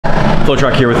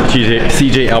FloTrack here with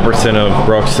CJ Albertson of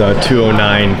Brooks,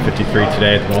 2:09:53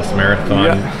 today at the Boston Marathon,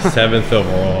 yeah. 7th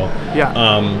overall.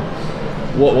 Yeah.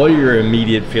 What are your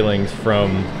immediate feelings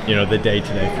from the day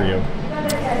today for you?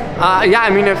 Yeah, I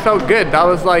mean, it felt good. That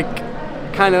was like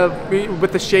kind of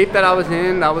with the shape that I was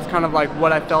in. That was kind of like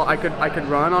what I felt I could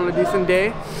run on a decent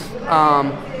day.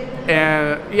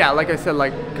 And yeah, like I said,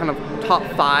 like kind of top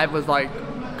 5 was like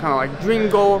kind of like dream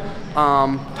goal.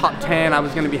 Top 10 I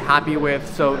was going to be happy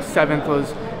with, so 7th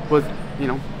was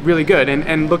really good.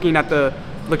 And looking at the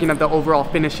overall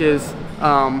finishes,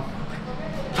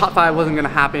 top 5 wasn't going to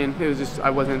happen. It was just I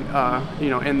wasn't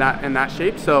in that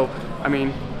shape. So I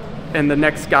mean, and the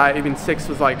next guy, even 6th,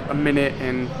 was like a minute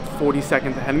and 40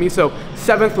 seconds ahead of me. So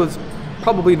 7th was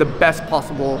probably the best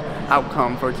possible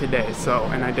outcome for today. So,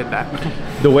 and I did that.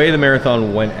 The way the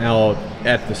marathon went out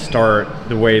at the start,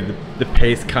 the way the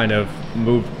pace kind of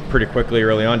moved pretty quickly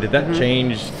early on, did that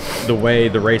change the way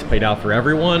the race played out for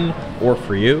everyone or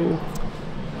for you?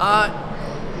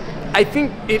 I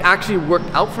think it actually worked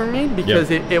out for me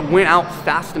because it went out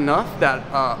fast enough that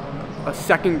a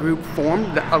second group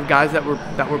formed of guys that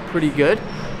were pretty good,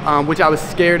 which I was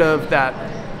scared of, that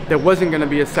there wasn't going to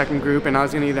be a second group and I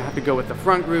was going to either have to go with the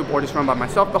front group or just run by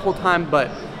myself the whole time. But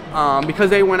because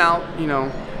they went out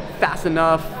fast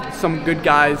enough, some good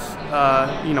guys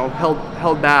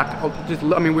held back.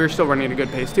 I mean, we were still running at a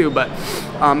good pace too, but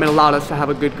it allowed us to have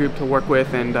a good group to work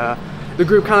with. And the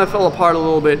group kind of fell apart a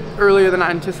little bit earlier than I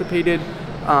anticipated,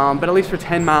 but at least for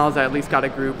 10 miles I at least got a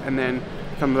group, and then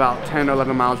from about 10 or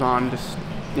 11 miles on, just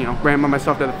ran by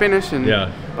myself to the finish. And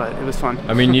but it was fun.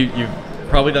 I mean, you've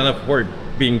probably done that before,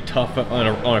 being tough on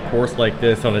a course like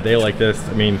this, on a day like this.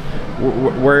 I mean,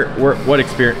 what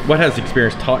has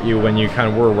experience taught you when you kind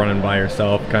of were running by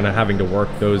yourself, kind of having to work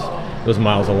those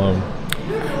miles alone?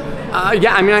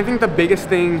 Yeah, I mean, I think the biggest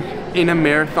thing in a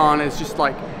marathon is just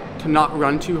like to not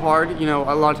run too hard.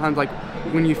 A lot of times, like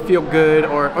when you feel good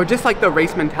or just like the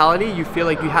race mentality, you feel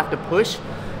like you have to push.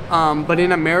 But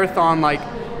in a marathon, like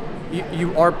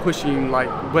you are pushing, like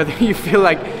whether you feel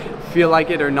like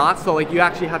it or not. So like you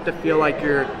actually have to feel like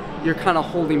you're kind of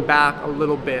holding back a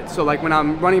little bit. So like when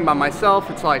I'm running by myself,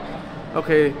 it's like,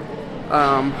 okay,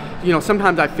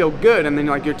 sometimes I feel good, and then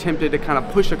like you're tempted to kind of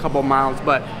push a couple miles,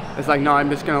 but it's like, no, I'm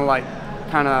just gonna like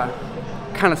kind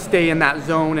of stay in that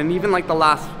zone. And even like the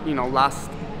last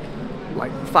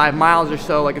like 5 miles or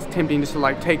so, like it's tempting just to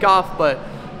like take off, but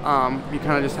you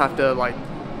kind of just have to like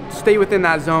stay within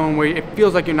that zone where it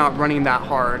feels like you're not running that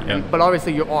hard. But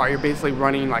obviously you're basically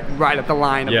running like right at the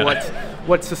line of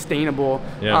what's sustainable.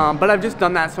 But I've just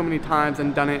done that so many times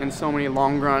and done it in so many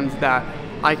long runs that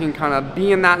I can kind of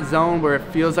be in that zone where it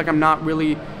feels like I'm not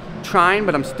really trying,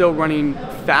 but I'm still running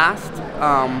fast.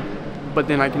 But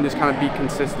then I can just kind of be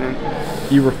consistent.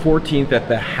 You were 14th at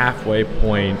the halfway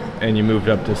point and you moved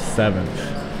up to 7th.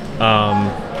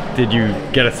 Did you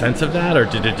get a sense of that, or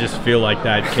did it just feel like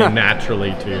that came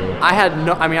naturally to you? I had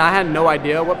no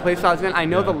idea what place I was in. I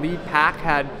know the lead pack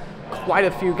had quite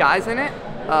a few guys in it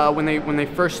when they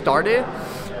first started,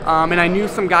 and I knew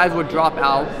some guys would drop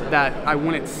out that I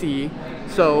wouldn't see.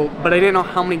 So, but I didn't know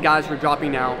how many guys were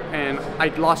dropping out, and I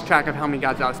lost track of how many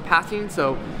guys I was passing.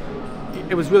 So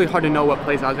it was really hard to know what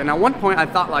place I was in. At one point, I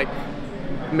thought like,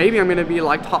 maybe I'm gonna be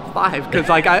like top 5 because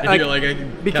I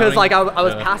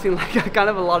was passing like kind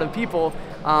of a lot of people,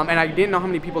 and I didn't know how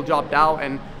many people dropped out,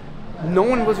 and no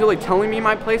one was really telling me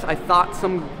my place. I thought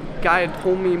some guy had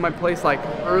told me my place like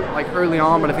early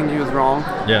on, but I think he was wrong.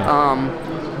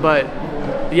 But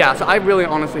yeah, so I really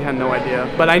honestly had no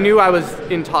idea, but I knew I was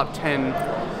in top 10,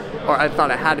 or I thought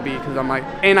I had to be, because I'm like,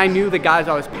 and I knew the guys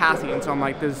I was passing, so I'm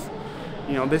like, this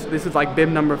is like bib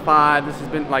number 5. This has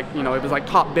been like, it was like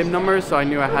top bib numbers, so I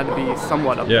knew I had to be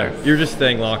somewhat up there. You're just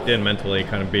staying locked in mentally,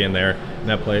 kind of being there in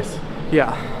that place.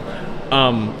 Yeah.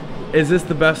 Is this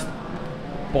the best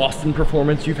Boston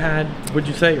performance you've had, would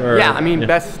you say? Or, yeah, I mean,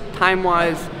 best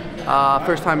time-wise,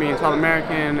 first time being South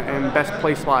American, and best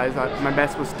place-wise. My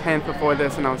best was 10th before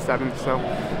this, and I was 7th, so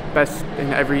best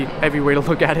in every way to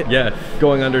look at it. Yeah,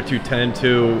 going under 2:10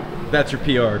 too. That's your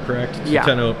PR, correct? Yeah.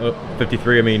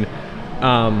 2:10:53. I mean,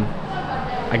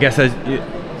 I guess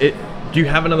do you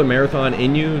have another marathon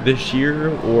in you this year,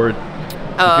 or do you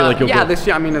feel like you'll this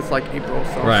year? I mean, it's like April,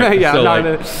 so right.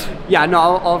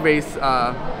 I'll race,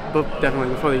 but definitely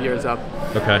before the year's up.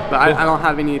 Okay. But cool. I don't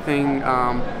have anything,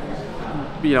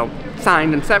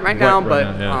 signed and set right now. But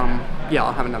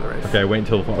I'll have another race. Okay, wait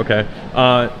until the fall. Okay.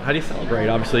 How do you celebrate?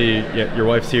 Obviously, your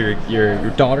wife's here. Your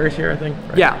daughter's here, I think.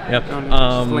 Right? Yeah. Yep.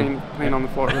 Just laying on the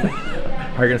floor. Really.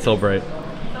 How are you gonna celebrate?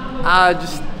 I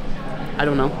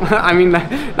don't know. I mean,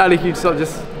 not a huge, so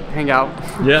just hang out.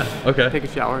 Yeah, okay. Take a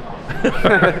shower.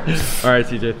 All right,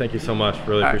 CJ, thank you so much.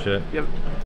 Really appreciate it. Yep.